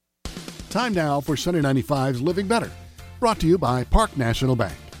Time now for Sunny 95's Living Better, brought to you by Park National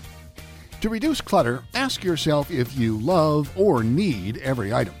Bank. To reduce clutter, ask yourself if you love or need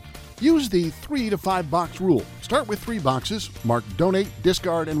every item. Use the 3 to 5 box rule. Start with 3 boxes marked donate,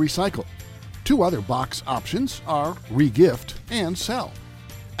 discard, and recycle. 2 other box options are regift and sell.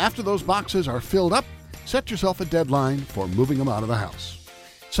 After those boxes are filled up, set yourself a deadline for moving them out of the house.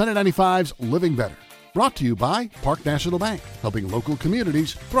 Sunny 95's Living Better, brought to you by Park National Bank, helping local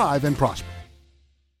communities thrive and prosper.